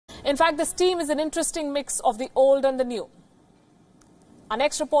In fact, this team is an interesting mix of the old and the new. Our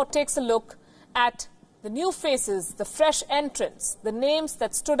next report takes a look at the new faces, the fresh entrants, the names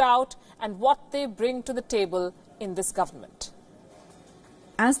that stood out and what they bring to the table in this government.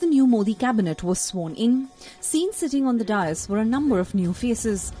 As the new Modi cabinet was sworn in, seen sitting on the dais were a number of new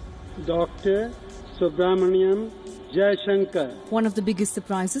faces. Dr. Subramaniam Jaishankar. One of the biggest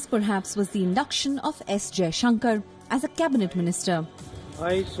surprises perhaps was the induction of S. Jaishankar as a cabinet minister.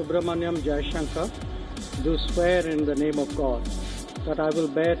 I, Subramaniam Jaishankar, do swear in the name of God that I will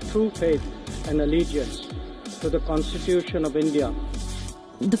bear true faith and allegiance to the Constitution of India.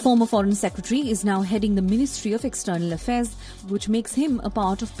 The former Foreign Secretary is now heading the Ministry of External Affairs, which makes him a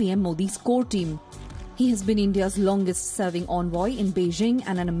part of PM Modi's core team. He has been India's longest-serving envoy in Beijing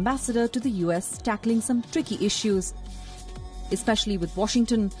and an ambassador to the US, tackling some tricky issues, especially with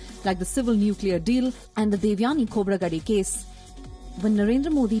Washington, like the civil nuclear deal and the Devyani Khobragade case. When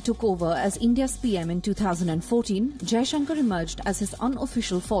Narendra Modi took over as India's PM in 2014, Jaishankar emerged as his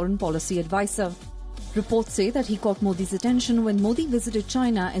unofficial foreign policy advisor. Reports say that he caught Modi's attention when Modi visited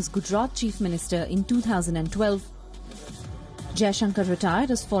China as Gujarat Chief Minister in 2012. Jaishankar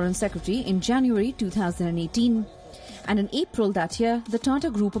retired as Foreign Secretary in January 2018. And in April that year, the Tata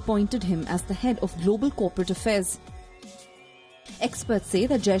Group appointed him as the head of Global Corporate Affairs. Experts say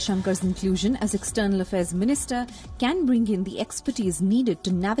that Jaishankar's inclusion as External Affairs Minister can bring in the expertise needed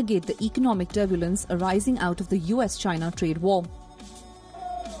to navigate the economic turbulence arising out of the US-China trade war.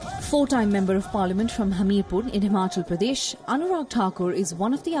 Four-time Member of Parliament from Hamirpur in Himachal Pradesh, Anurag Thakur is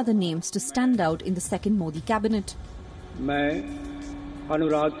one of the other names to stand out in the second Modi cabinet. मैं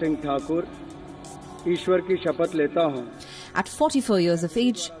अनुराग सिंह ठाकुर ईश्वर की शपथ लेता हूं. At 44 years of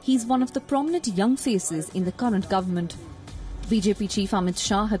age, he is one of the prominent young faces in the current government. BJP Chief Amit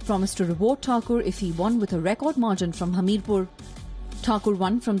Shah had promised to reward Thakur if he won with a record margin from Hamirpur. Thakur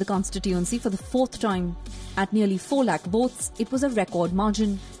won from the constituency for the fourth time. At nearly 4 lakh votes, it was a record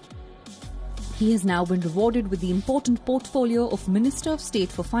margin. He has now been rewarded with the important portfolio of Minister of State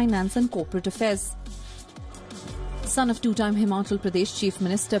for Finance and Corporate Affairs. Son of two-time Himachal Pradesh Chief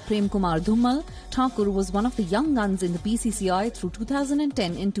Minister Prem Kumar Dhumal, Thakur was one of the young guns in the BCCI through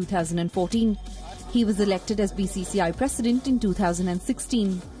 2010 and 2014. He was elected as BCCI President in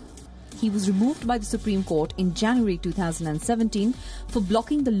 2016. He was removed by the Supreme Court in January 2017 for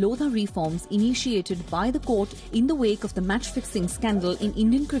blocking the Lodha reforms initiated by the court in the wake of the match-fixing scandal in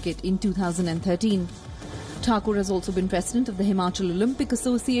Indian cricket in 2013. Thakur has also been president of the Himachal Olympic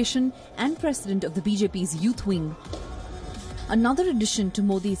Association and president of the BJP's youth wing. Another addition to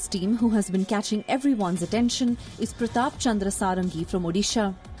Modi's team who has been catching everyone's attention is Pratap Chandra Sarangi from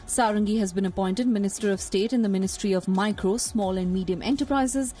Odisha. Sarangi has been appointed Minister of State in the Ministry of Micro, Small and Medium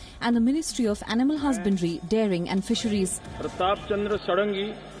Enterprises and the Ministry of Animal Husbandry, Dairying and Fisheries. Pratap Chandra Sarangi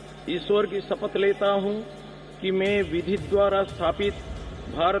ईश्वर की शपथ लेता हूं कि मैं विधि द्वारा स्थापित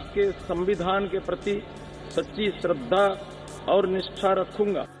भारत के संविधान के प्रति सच्ची श्रद्धा और निष्ठा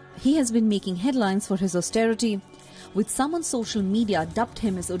रखूंगा. He has been making headlines for his austerity, with some on social media dubbed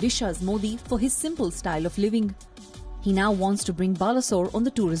him as Odisha's Modi for his simple style of living. He now wants to bring Balasore on the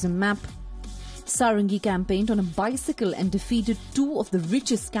tourism map. Sarangi campaigned on a bicycle and defeated two of the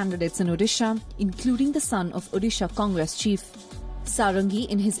richest candidates in Odisha, including the son of Odisha Congress chief. Sarangi,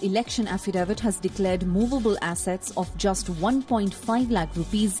 in his election affidavit, has declared movable assets of just 1.5 lakh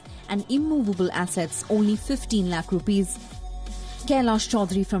rupees and immovable assets only 15 lakh rupees. Kailash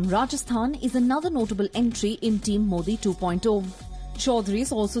Chaudhary from Rajasthan is another notable entry in Team Modi 2.0. Chaudhary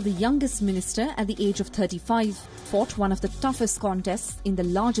is also the youngest minister at the age of 35, fought one of the toughest contests in the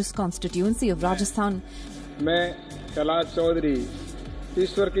largest constituency of Rajasthan. मैं कैलाश चौधरी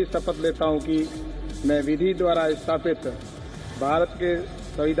ईश्वर की शपथ लेता हूं कि मैं विधि द्वारा स्थापित भारत के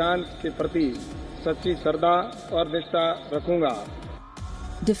संविधान के प्रति सच्ची श्रद्धा और निष्ठा रखूंगा.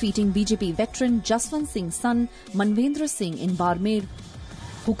 Defeating BJP veteran Jaswant Singh's son Manvendra Singh in Barmer,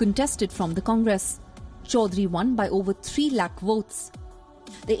 who contested from the Congress. Chaudhary won by over 3 lakh votes.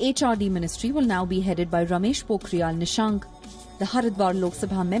 The HRD ministry will now be headed by Ramesh Pokhriyal Nishank. The Haridwar Lok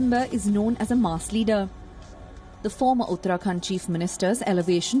Sabha member is known as a mass leader. The former Uttarakhand Chief Minister's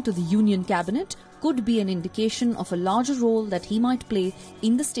elevation to the Union Cabinet could be an indication of a larger role that he might play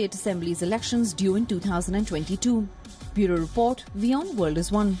in the State Assembly's elections due in 2022. Bureau Report, WION World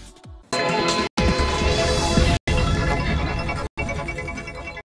is One.